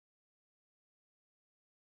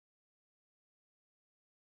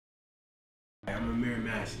Amir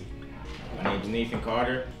Massey. My name is Nathan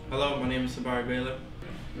Carter. Hello, my name is Sabari Baylor.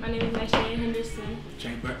 My name is Trey Henderson.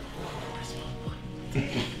 Trey Burton.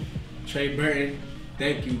 Trey Burton,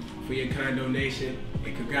 thank you for your kind donation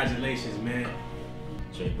and congratulations, man.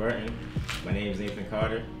 Trey Burton. My name is Nathan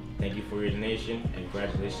Carter. Thank you for your donation and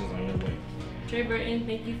congratulations on your win. Trey Burton,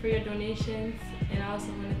 thank you for your donations, and I also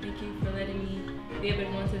want to thank you for letting me be able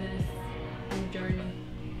to go into this new journey.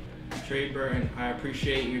 Trey Burton, I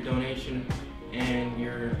appreciate your donation and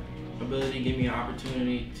your ability to give me an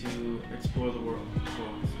opportunity to explore the world,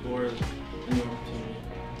 explore a new opportunity.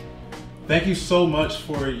 Thank you so much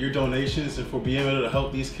for your donations and for being able to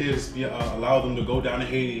help these kids, allow them to go down to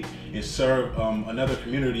Haiti and serve another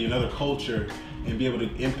community, another culture, and be able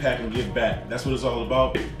to impact and give back. That's what it's all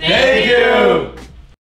about. Thank you!